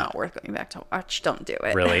mean, like it's that. not worth going back to watch. Don't do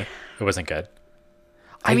it. Really? It wasn't good.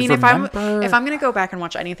 I mean, if I'm remember- gonna go back and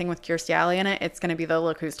watch anything with Kirstie Alley in it, it's gonna be the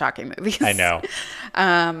Look Who's Talking movies. I know.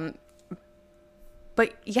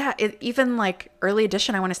 But yeah, even like Early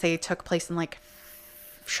Edition, I want to say took place in like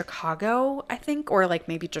Chicago, I think, or like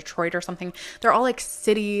maybe Detroit or something. They're all like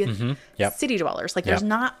city Yep. city dwellers. Like there's Yep.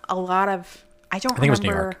 not a lot of. I don't think it was New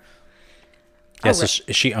remember. York. Yeah, so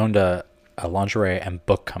right. she owned a lingerie and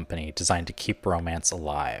book company designed to keep romance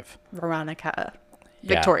alive. Veronica.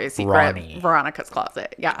 Yeah, Victoria's Secret. Ronnie. Veronica's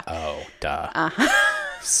Closet. Yeah. Oh, duh.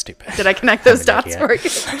 Stupid. Did I connect those I'm an dots for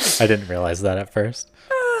idiot. you? I didn't realize that at first.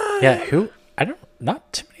 Yeah,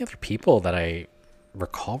 not too many other people that I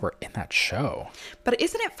recall were in that show. But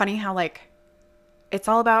isn't it funny how like it's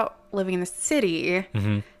all about living in the city,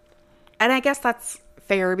 and I guess that's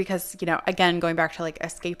fair because you know, again, going back to like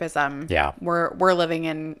escapism. Yeah. we're living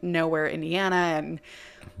in nowhere, Indiana, and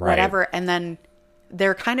Right. whatever, and then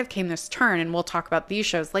there kind of came this turn, and we'll talk about these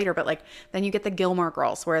shows later. But like then you get the Gilmore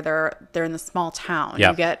Girls where they're in the small town.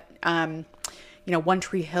 Yeah. You get you know, One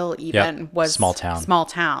Tree Hill even was Small town. Small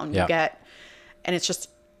town. Yeah. You get. And it's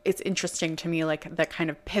interesting to me, like the kind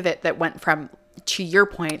of pivot that went from, to your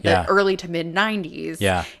point, the Yeah. early to mid 90s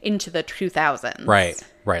Yeah. into the 2000s. Right.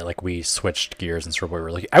 Like we switched gears and sort of what we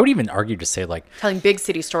were looking. I would even argue to say like, Telling big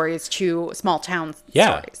city stories to small town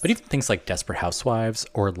yeah, stories. but even things like Desperate Housewives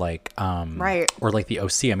or like Right. or like the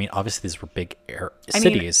OC. I mean, obviously these were big mean-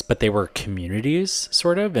 cities, but they were communities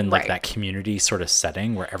sort of, and like Right. that community sort of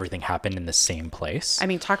setting where everything happened in the same place. I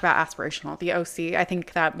mean, talk about aspirational. The OC, I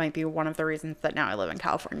think that might be one of the reasons that now I live in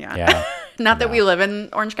California. Yeah, Not that we live in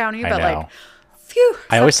Orange County, I but know. like, phew.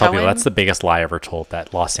 I always tell people going? that's the biggest lie ever told,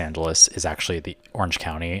 that Los Angeles is actually the Orange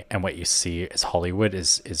County, and what you see is Hollywood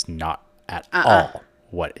is not at all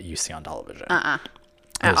what you see on television.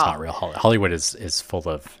 It's not real Hollywood. Hollywood is full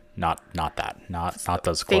of not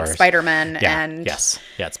those fake cores. Spider-Men Yeah. and Yes.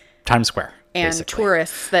 Yeah. It's Times Square. and basically.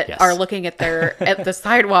 tourists that Yes. are looking at at the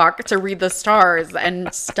sidewalk to read the stars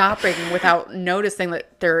and stopping without noticing that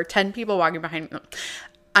there are 10 people walking behind them.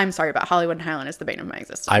 I'm sorry, but Hollywood and Highland is the bane of my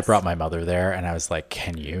existence. I brought my mother there, and I was like,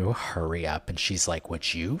 "Can you hurry up?" And she's like,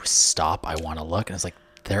 "Would you stop? I want to look." And I was like,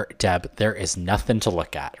 Deb, there is nothing to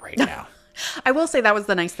look at right now." I will say that was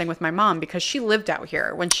the nice thing with my mom because she lived out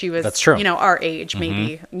here when she was, That's true. you know, our age,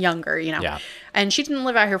 maybe younger, you know. Yeah. And she didn't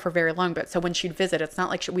live out here for very long, but so when she'd visit, it's not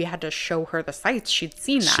like we had to show her the sights. She'd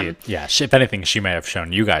seen them. If anything, she may have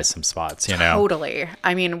shown you guys some spots, you know. Totally.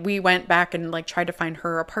 I mean, we went back and like tried to find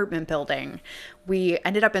her apartment building. We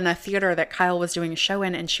ended up in a theater that Kyle was doing a show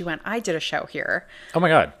in, and she went, "I did a show here." Oh my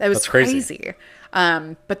god, That was that's crazy.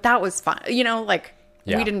 But that was fun. You know, like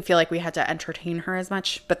Yeah. we didn't feel like we had to entertain her as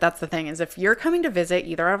much. But that's the thing is if you're coming to visit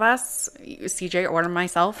either of us, CJ or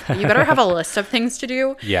myself, you better have a list of things to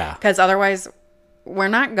do. Yeah. Because otherwise we're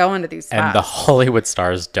not going to these spots. And the Hollywood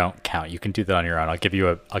stars don't count. You can do that on your own. I'll give you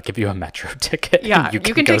a metro ticket. Yeah, and you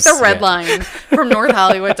can go take the see red it. line from North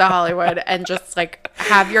Hollywood to Hollywood and just like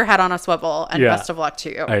have your head on a swivel. And Yeah. best of luck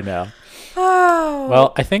to you. I know. Oh,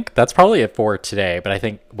 Well, I think that's probably it for today. But I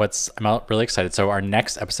think I'm really excited. So our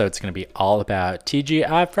next episode is going to be all about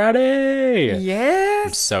TGI Friday. I'm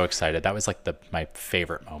yes. so excited. That was like my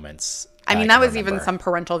favorite moments. I mean, can that was even remember. some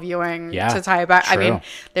parental viewing Yeah, to tie it back. I true. mean,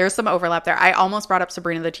 there's some overlap there. I almost brought up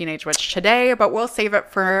Sabrina the Teenage Witch today, but we'll save it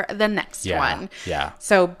for the next one. Yeah.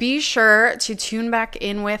 So be sure to tune back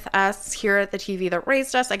in with us here at the TV That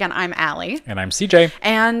Raised Us. Again, I'm Allie. And I'm CJ.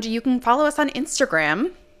 And you can follow us on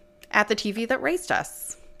Instagram at the TV That Raised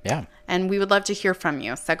Us. Yeah. And we would love to hear from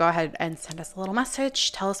you. So go ahead and send us a little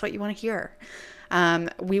message. Tell us what you want to hear.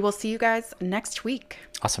 We will see you guys next week.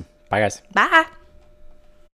 Awesome. Bye, guys. Bye.